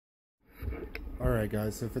Alright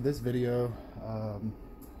guys, so for this video,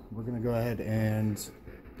 we're going to go ahead and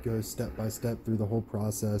go step by step through the whole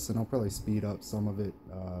process, and I'll probably speed up some of it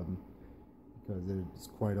because it's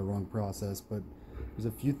quite a long process, but there's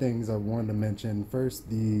a few things I wanted to mention. First,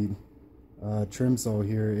 the trim saw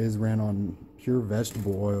here is ran on pure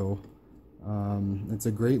vegetable oil. It's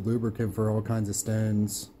a great lubricant for all kinds of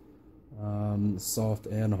stones, soft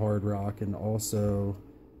and hard rock, and also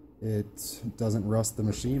it doesn't rust the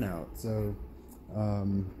machine out. So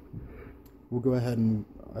we'll go ahead and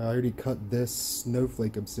I already cut this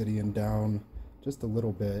Snowflake Obsidian down just a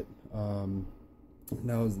little bit.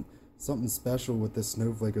 Now, something special with this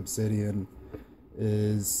Snowflake Obsidian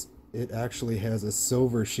is it actually has a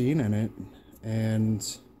silver sheen in it,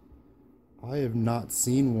 and I have not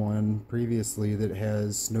seen one previously that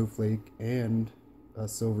has snowflake and a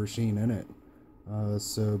silver sheen in it.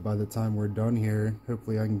 So by the time we're done here,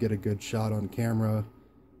 hopefully I can get a good shot on camera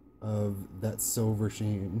of that silver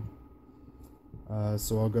sheen.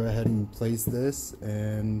 So I'll go ahead and place this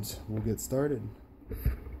and we'll get started.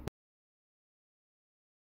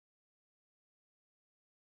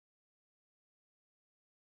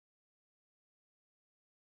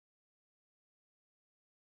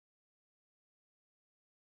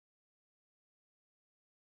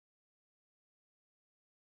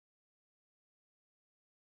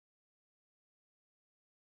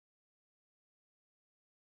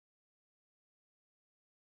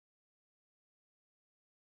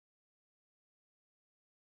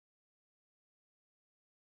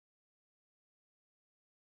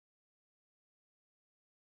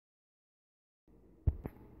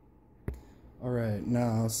 Alright,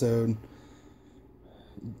 now, so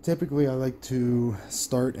typically I like to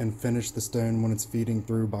start and finish the stone when it's feeding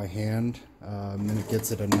through by hand, then it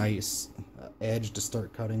gets it a nice edge to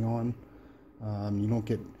start cutting on. You don't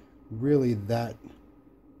get really that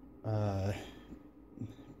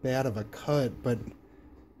bad of a cut, but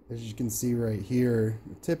as you can see right here,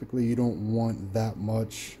 typically you don't want that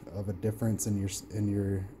much of a difference in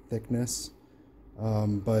your thickness,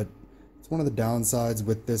 but it's one of the downsides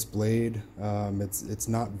with this blade. It's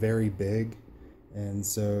not very big, and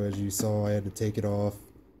so as you saw, I had to take it off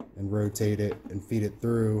and rotate it and feed it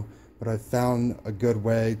through. But I found a good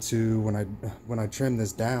way to, when I trim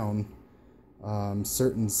this down,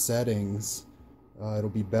 certain settings, it'll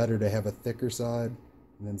be better to have a thicker side,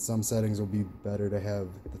 and then some settings will be better to have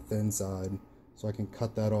the thin side. So I can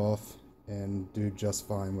cut that off and do just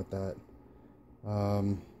fine with that.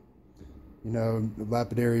 You know,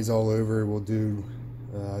 lapidaries all over will do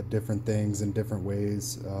different things in different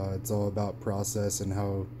ways. It's all about process and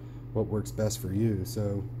what works best for you.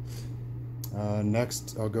 So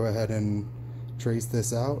next I'll go ahead and trace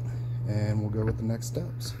this out, and we'll go with the next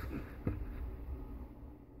steps.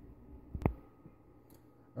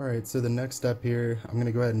 Alright, so the next step here, I'm going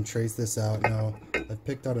to go ahead and trace this out. Now, I've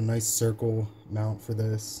picked out a nice circle mount for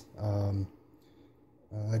this.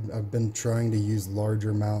 I've been trying to use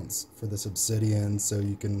larger mounts for this obsidian so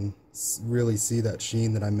you can really see that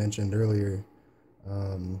sheen that I mentioned earlier.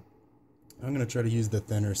 I'm going to try to use the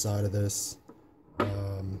thinner side of this.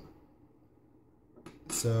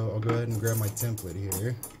 So I'll go ahead and grab my template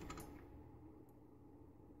here.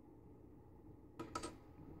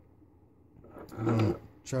 I'm going to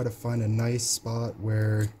try to find a nice spot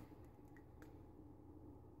where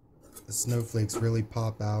the snowflakes really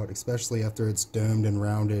pop out, especially after it's domed and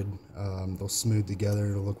rounded. They'll smooth together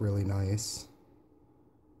and it'll look really nice.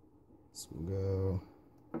 So we'll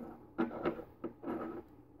go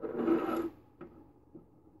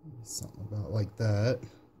something about like that.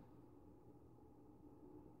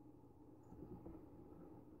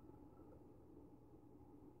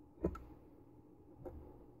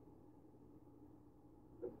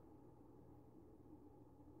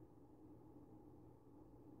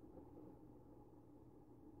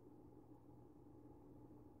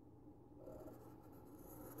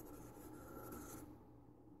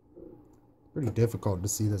 Pretty difficult to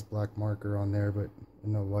see this black marker on there, but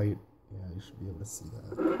in the light, yeah, you should be able to see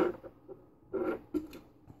that.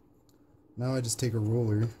 Now I just take a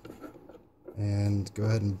ruler and go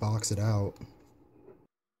ahead and box it out.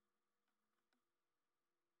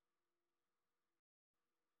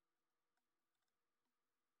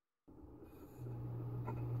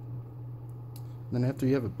 Then after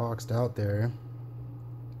you have it boxed out there,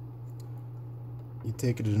 you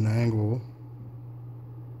take it at an angle,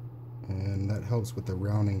 and that helps with the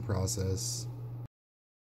rounding process.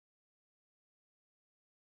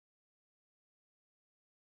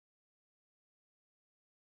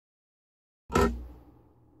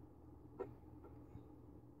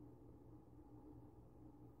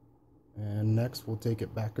 And next we'll take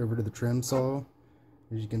it back over to the trim saw.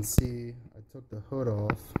 As you can see, I took the hood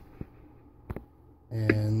off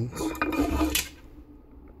and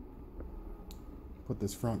put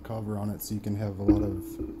this front cover on it so you can have a lot of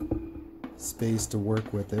space to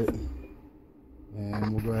work with it.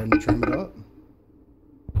 And we'll go ahead and trim it up.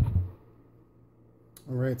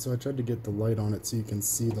 Alright, so I tried to get the light on it so you can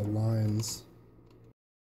see the lines.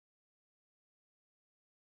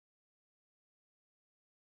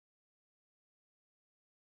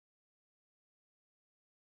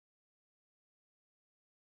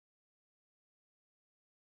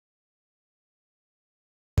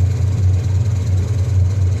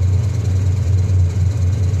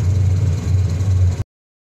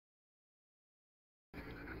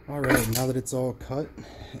 Alright, now that it's all cut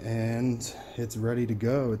and it's ready to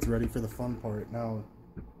go, it's ready for the fun part. Now,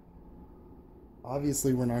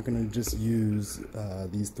 obviously we're not going to just use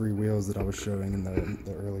these 3 wheels that I was showing in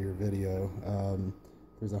the earlier video.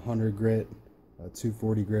 There's a 100 grit, a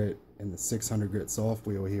 240 grit, and the 600 grit soft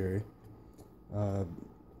wheel here.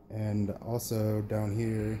 And also down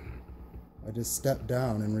here, I just stepped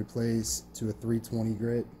down and replaced to a 320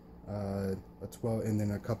 grit. A 12, and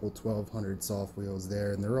then a couple 1200 soft wheels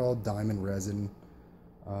there, and they're all diamond resin.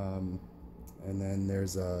 And then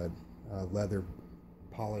there's a leather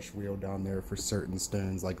polish wheel down there for certain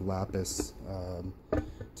stones like lapis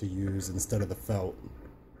to use instead of the felt.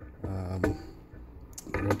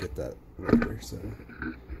 We'll get that later. So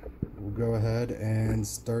we'll go ahead and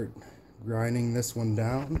start grinding this one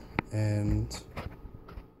down and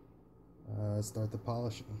start the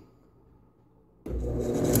polishing. I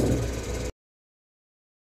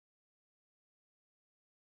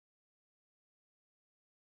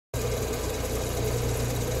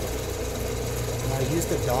used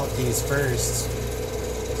to dot these first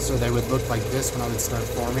so they would look like this when I would start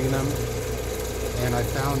forming them, and I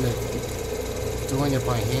found that doing it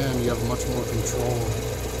by hand you have much more control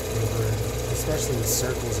over, especially with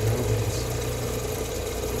circles and ovals.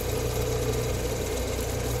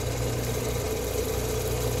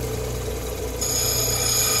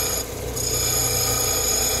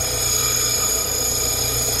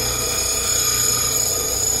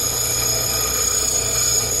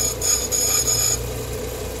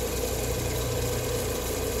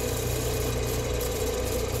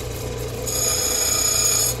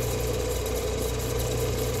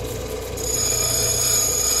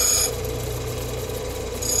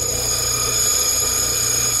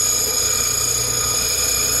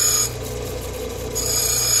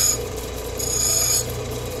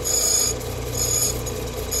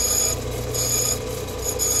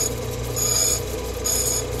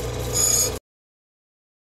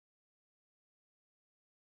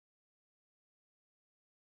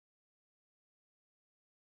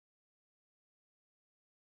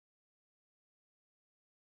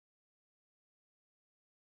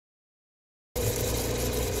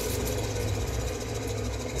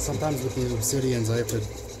 Sometimes with these obsidians I have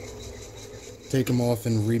to take them off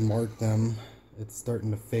and remark them. It's starting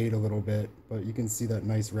to fade a little bit, but you can see that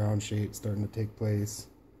nice round shape starting to take place.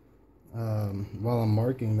 While I'm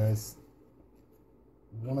marking this,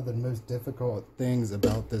 one of the most difficult things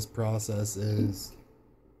about this process is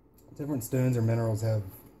different stones or minerals have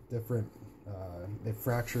different, they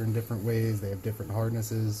fracture in different ways, they have different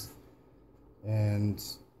hardnesses, and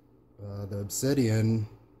the obsidian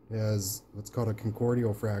has what's called a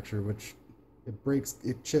concordial fracture, which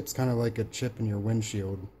it chips kind of like a chip in your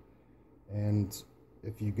windshield. And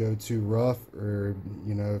if you go too rough, or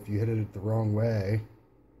if you hit it the wrong way,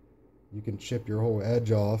 you can chip your whole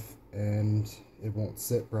edge off and it won't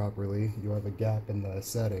sit properly. You'll have a gap in the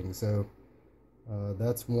setting. So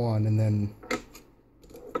that's one. And then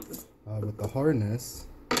with the hardness,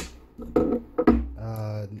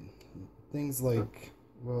 things like,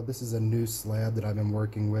 well, this is a new slab that I've been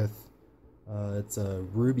working with. It's a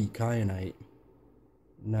ruby kyanite.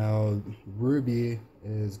 Now, ruby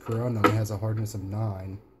is corundum, it has a hardness of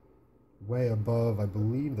 9, way above, I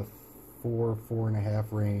believe, the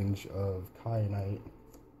 4.5 range of kyanite.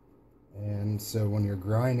 And so when you're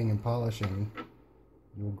grinding and polishing,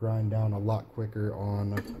 you'll grind down a lot quicker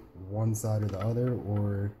on one side or the other,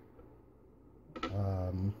 or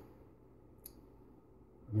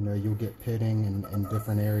you'll get pitting in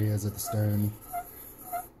different areas of the stone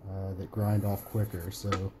that grind off quicker, so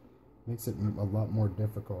it makes it a lot more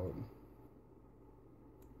difficult.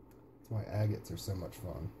 That's why agates are so much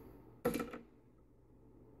fun.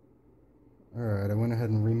 Alright, I went ahead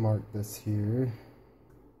and remarked this here.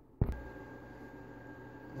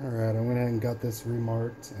 Alright, I went ahead and got this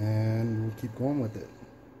remarked, and we'll keep going with it.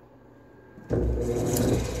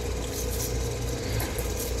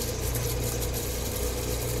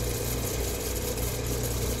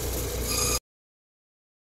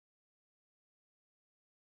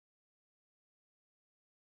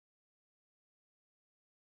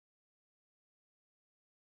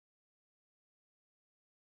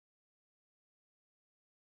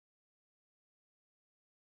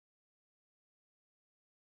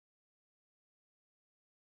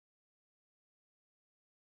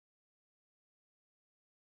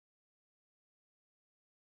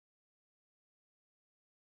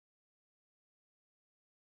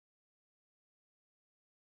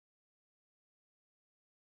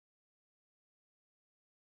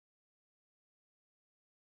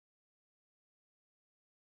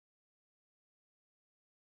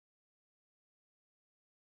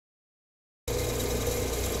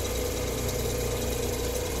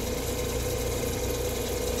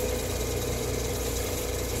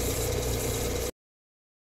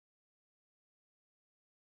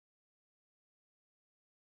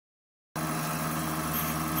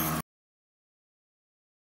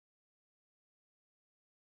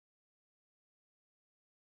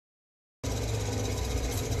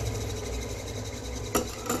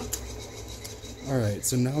 Alright,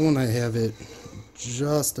 so now when I have it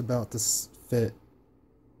just about to fit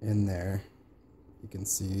in there, you can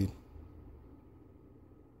see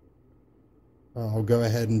I'll go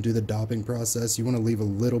ahead and do the dopping process. You want to leave a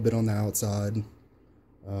little bit on the outside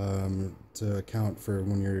to account for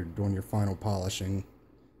when you're doing your final polishing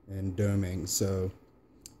and doming, so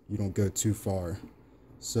you don't go too far.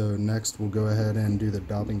 So next we'll go ahead and do the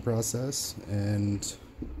dopping process and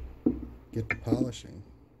get to polishing.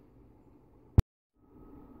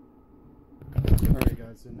 Alright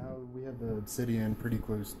guys, so now we have the Obsidian pretty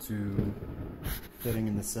close to fitting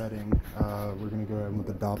in the setting. We're going to go ahead with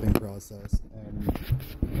the dopping process, and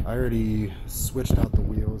I already switched out the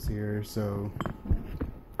wheels here, so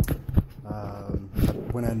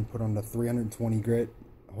went ahead and put on the 320 grit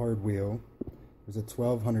hard wheel. There's a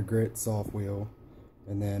 1200 grit soft wheel,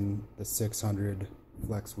 and then the 600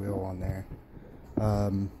 flex wheel on there.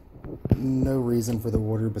 No reason for the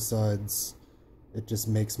order besides it just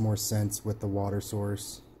makes more sense with the water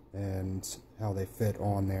source and how they fit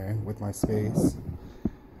on there with my space.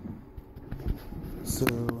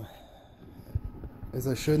 So, as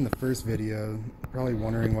I showed in the first video, probably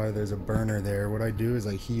wondering why there's a burner there. What I do is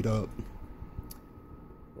I heat up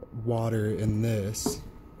water in this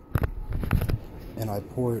and I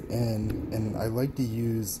pour it in, and I like to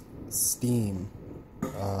use steam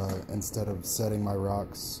instead of setting my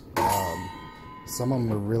rocks. Some of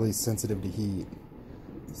them are really sensitive to heat,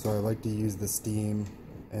 so I like to use the steam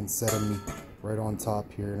and set them right on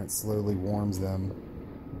top here, and it slowly warms them.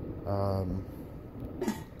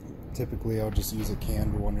 Typically I'll just use a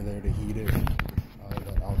candle under there to heat it,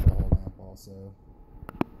 that alcohol lamp also.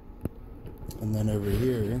 And then over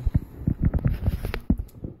here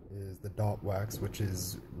is the dot wax, which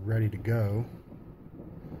is ready to go.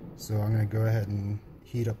 So I'm going to go ahead and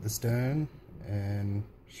heat up the stone and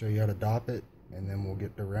show you how to dop it, and then we'll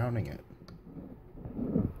get to rounding it.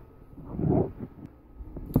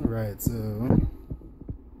 Alright, so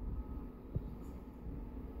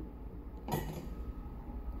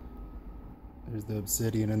there's the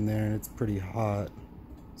Obsidian in there, and it's pretty hot,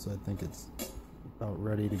 so I think it's about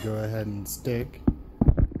ready to go ahead and stick.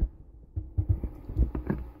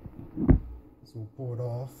 So we'll pull it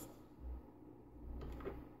off.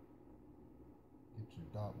 Get your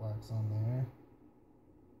dot wax on there.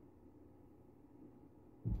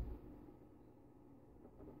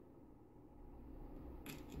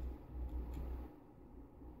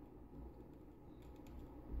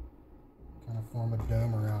 Kind of form a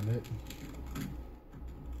dome around it.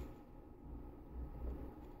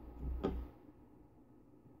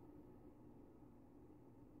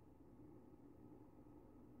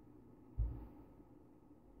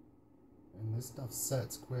 And this stuff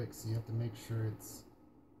sets quick, so you have to make sure it's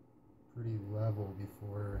pretty level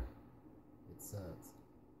before it sets.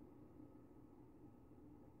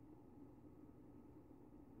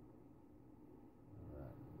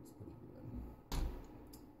 Alright, looks pretty good.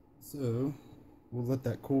 So we'll let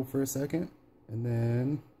that cool for a second, and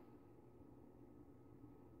then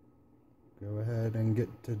go ahead and get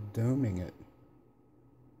to doming it.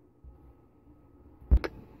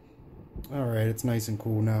 Alright, it's nice and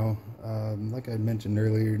cool now. Like I mentioned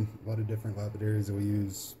earlier, a lot of different lapidaries will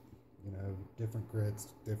use, you know, different grits,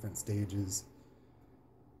 different stages.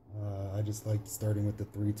 I just like starting with the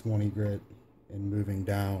 320 grit and moving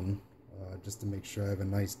down just to make sure I have a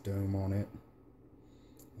nice dome on it.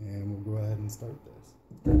 And we'll go ahead and start this.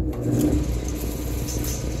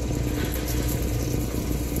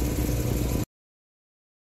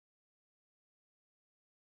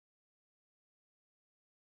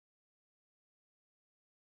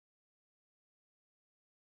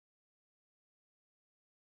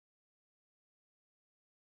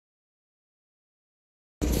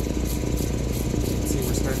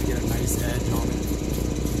 To get a nice edge on it.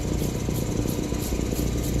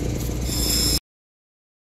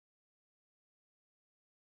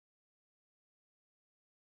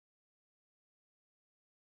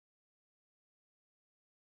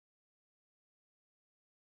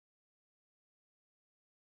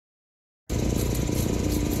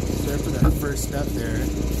 So after that first step there,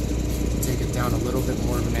 take it down a little bit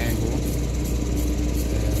more of an angle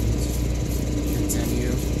and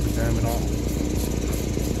continue to dome it all.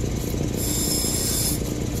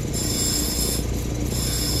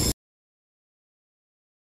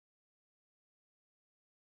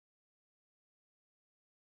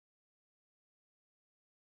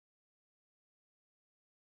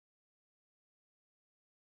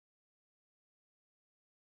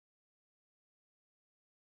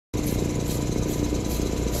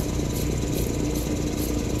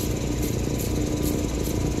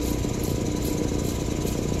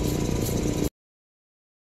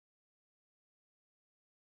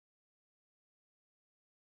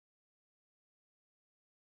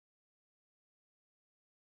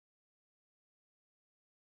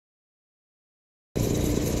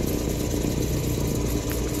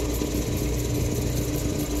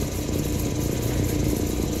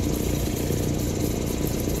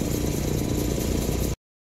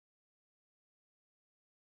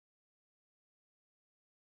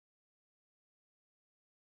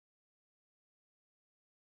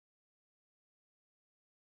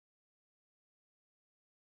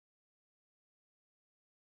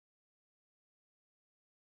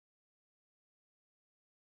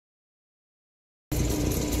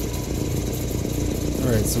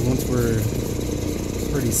 Alright, so once we're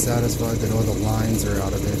pretty satisfied that all the lines are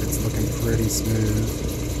out of it, it's looking pretty smooth.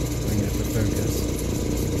 Bring it to focus.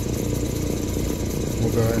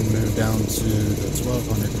 We'll go ahead and move down to the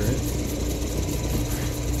 1200 grit.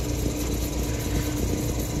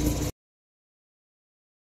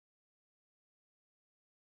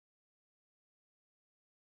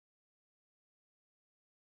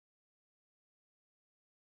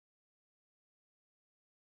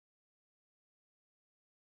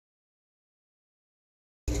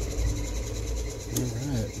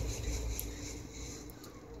 Alright.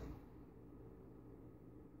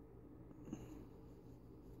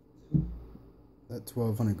 That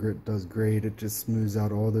 1200 grit does great. It just smooths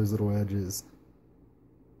out all those little edges.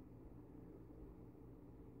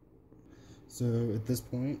 So at this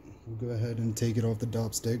point, we'll go ahead and take it off the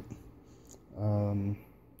dop stick. So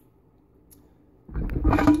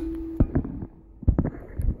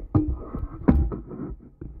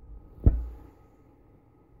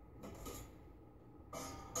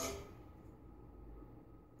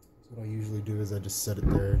what I usually do is I just set it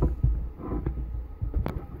there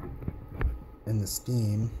in the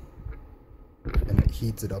steam, and it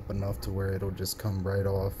heats it up enough to where it'll just come right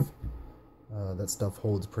off. That stuff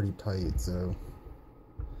holds pretty tight, so.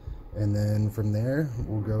 And then from there,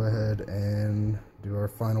 we'll go ahead and do our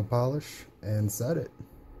final polish and set it.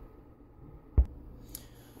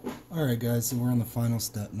 Alright guys, so we're on the final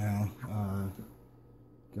step now.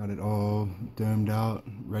 Got it all domed out,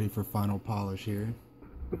 ready for final polish here.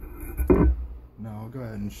 Now I'll go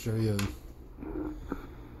ahead and show you.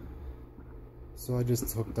 So I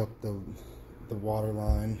just hooked up the water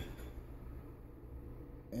line,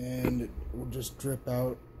 and it will just drip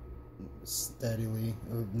out steadily,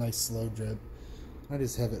 a nice slow drip. I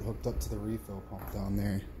just have it hooked up to the refill pump down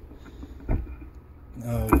there.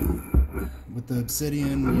 With the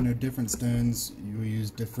obsidian, you know, different stones, you will use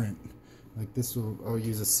different, like this I'll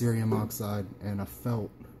use a cerium oxide and a felt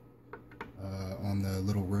on the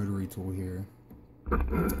little rotary tool here.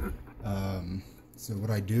 So what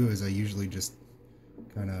I do is I usually just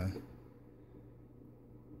kind of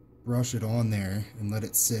brush it on there and let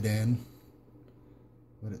it sit in,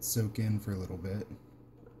 let it soak in for a little bit.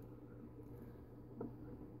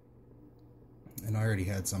 And I already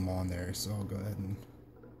had some on there, so I'll go ahead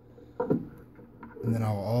and then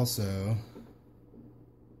I'll also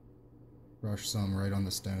brush some right on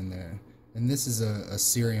the stone there. And this is a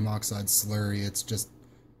cerium oxide slurry. It's just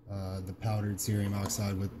the powdered cerium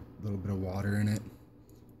oxide with a little bit of water in it,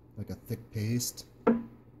 like a thick paste.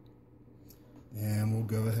 And we'll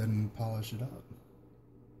go ahead and polish it up.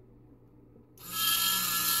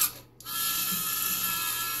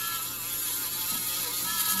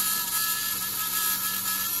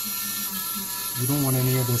 You don't want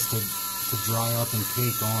any of this to dry up and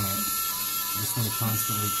cake on it. You just want to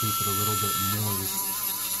constantly keep it a little bit moist.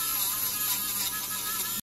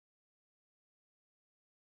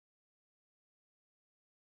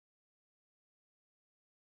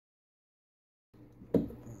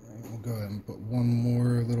 Alright, we'll go ahead and put one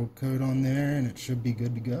more little coat on there and it should be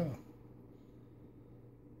good to go.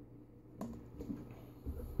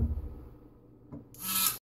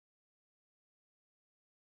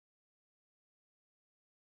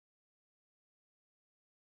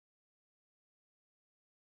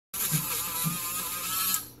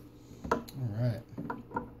 Alright.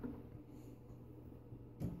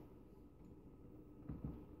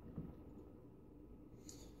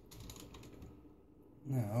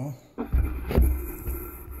 Now,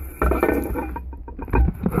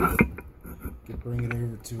 bring it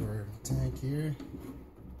over to our tank here.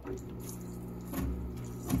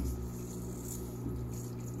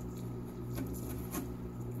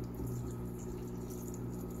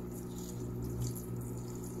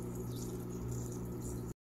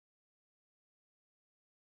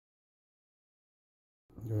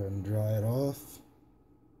 Go ahead and dry it off.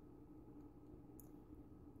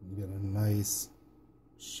 You get a nice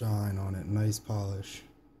shine on it, nice polish.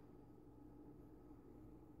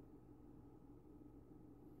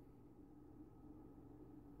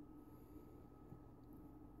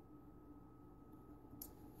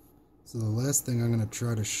 So the last thing I'm going to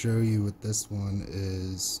try to show you with this one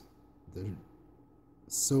is the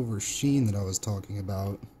silver sheen that I was talking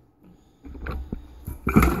about.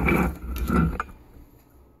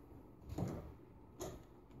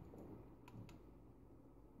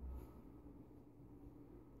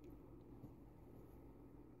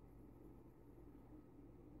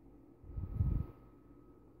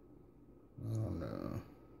 Oh no.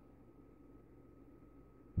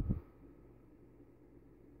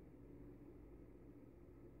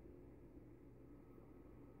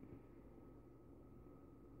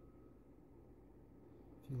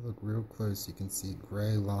 If you look real close, you can see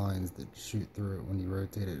gray lines that shoot through it when you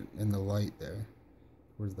rotate it in the light there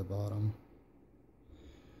towards the bottom.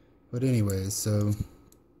 But anyways, so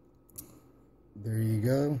there you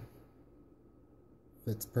go.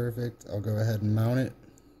 Fits perfect. I'll go ahead and mount it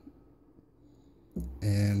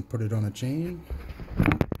and put it on a chain.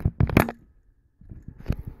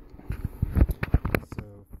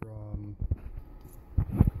 So from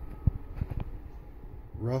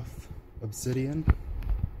rough obsidian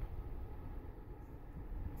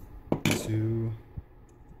to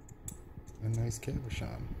a nice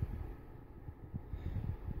cabochon.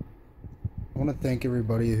 I want to thank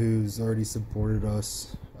everybody who's already supported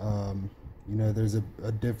us. You know, there's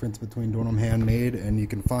a difference between doing them handmade, and you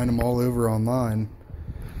can find them all over online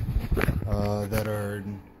that are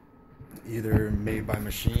either made by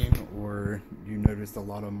machine, or you notice a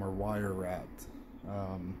lot of them are wire wrapped.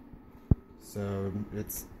 So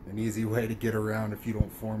it's an easy way to get around if you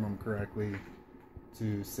don't form them correctly,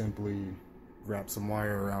 to simply wrap some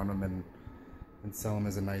wire around them and sell them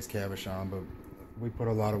as a nice cabochon. But we put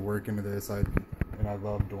a lot of work into this, and I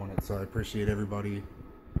love doing it, so I appreciate everybody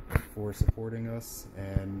for supporting us,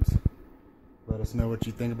 and let us know what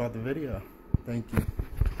you think about the video. Thank you.